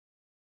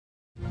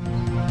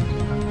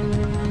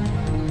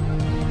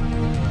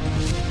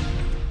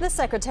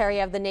Secretary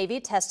of the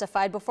Navy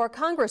testified before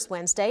Congress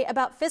Wednesday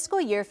about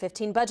fiscal year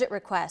 15 budget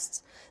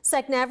requests.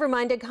 SECNAV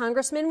reminded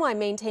congressmen why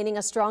maintaining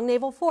a strong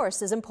naval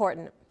force is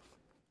important.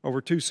 Over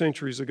 2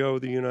 centuries ago,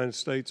 the United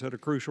States had a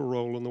crucial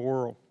role in the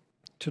world.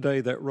 Today,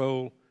 that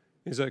role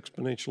is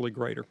exponentially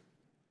greater.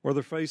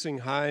 Whether facing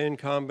high-end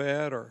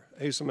combat or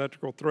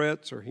asymmetrical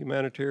threats or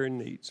humanitarian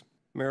needs,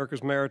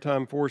 America's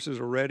maritime forces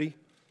are ready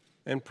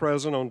and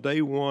present on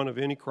day one of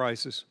any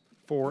crisis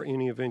for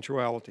any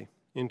eventuality.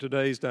 In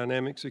today's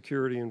dynamic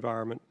security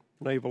environment,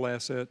 naval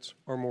assets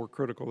are more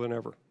critical than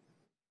ever.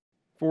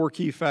 4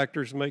 key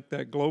factors make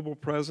that global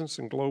presence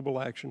and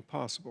global action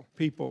possible.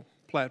 People,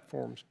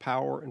 platforms,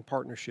 power, and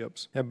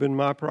partnerships have been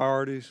my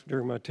priorities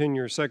during my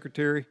tenure as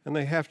Secretary, and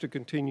they have to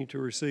continue to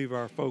receive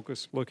our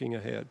focus looking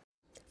ahead.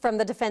 From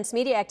the Defense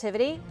Media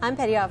Activity, I'm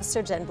Petty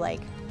Officer Jen Blake.